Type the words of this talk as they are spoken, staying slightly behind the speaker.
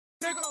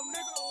Mixboi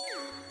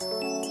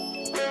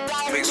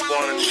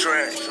on the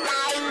track.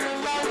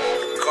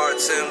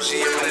 Cartel Mgm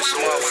in this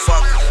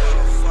motherfucker.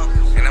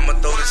 And I'ma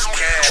throw this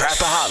cash.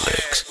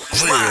 Trapaholics,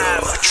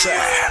 real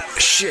trap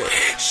shit.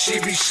 She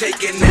be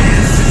shaking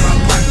ass in my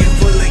pocket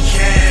full of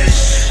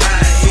cash.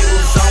 High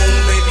heels on,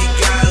 baby,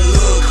 got a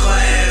little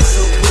class.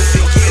 Her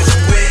pussy gets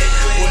wet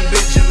when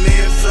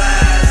Benjamin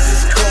flies.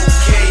 It's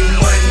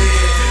cocaine money.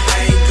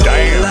 I ain't gonna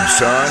Damn, lie.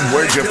 son,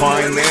 where'd you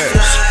find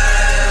this?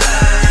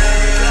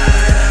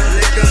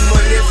 Let the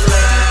money fly.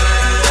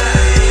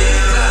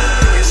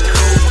 It's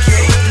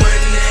cocaine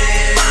money.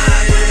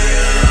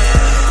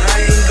 I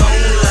ain't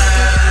gonna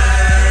lie.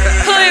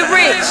 Hood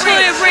rich,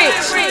 hood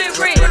rich, hood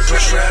rich.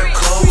 Trap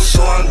close,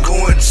 so I'm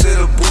going to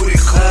the booty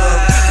club.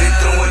 They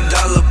throwing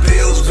dollar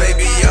bills,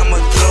 baby, I'ma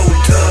throw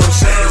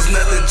dubs. There's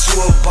nothing to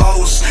a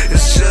boss,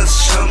 it's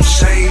just chump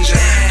change.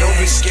 Don't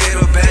be scared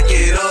to back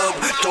it up,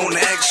 don't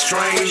act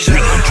strange.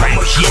 I'm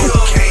a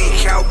cocaine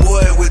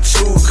cowboy with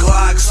 2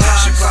 Glocks.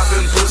 She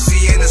popping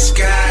pussy in the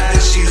sky, then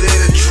she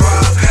let it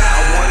drop.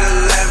 I wanna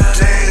lap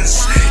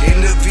dance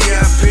in the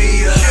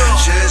VIP,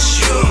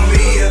 just you and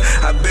me.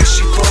 I bet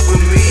she fuck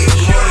with me,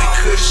 boy,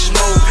 could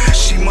smoke.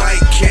 She might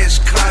catch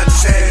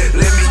contact.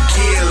 Let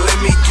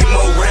me get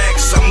more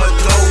racks. I'ma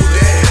throw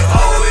that,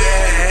 all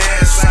that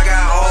ass. I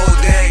got all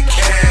that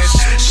cash.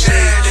 Shake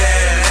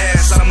that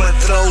ass. I'ma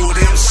throw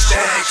them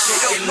stacks.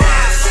 Shaking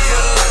ass in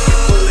my pocket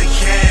full of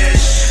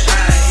cash.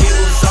 High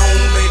heels on,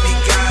 baby,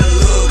 got a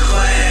little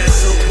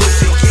class. Her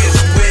pussy gets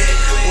wet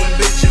when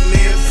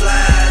Benjamin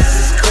flies.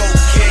 It's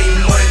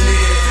cocaine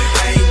money.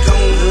 I ain't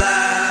gon'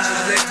 lie.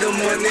 Just let the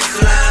money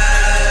fly.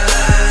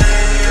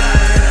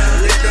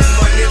 Let the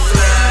money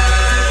fly.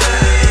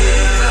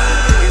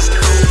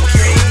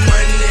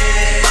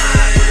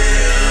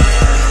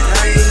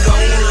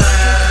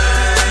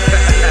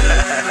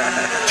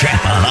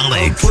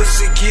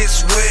 Pussy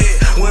gets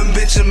wet when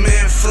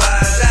Benjamin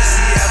flies.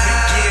 See, I be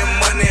getting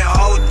money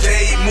all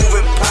day,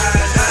 moving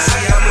pies.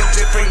 See, I'm a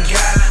different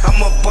guy,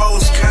 I'm a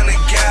boss kind of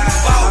guy.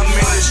 I'm in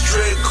the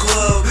strip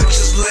club,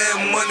 just let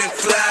money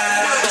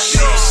fly.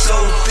 She's so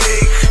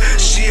thick,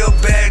 she a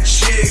bad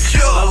chick.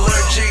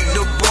 Allergic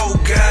to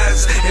broke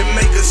guys, it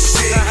make her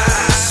sick.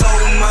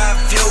 Sold my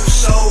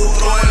so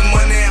throwing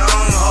money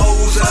on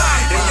hoes.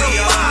 And we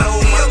all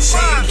know my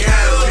team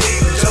got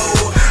big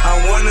dough. I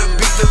wanna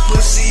beat the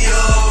pussy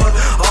up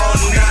all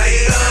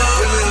night.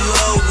 Fell in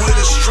love with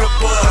a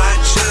stripper, I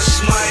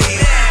just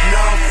might.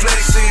 Now I'm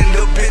flexing,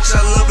 the bitch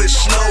I love is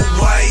Snow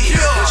White.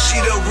 But she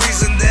the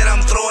reason that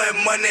I'm throwing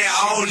money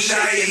all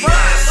night.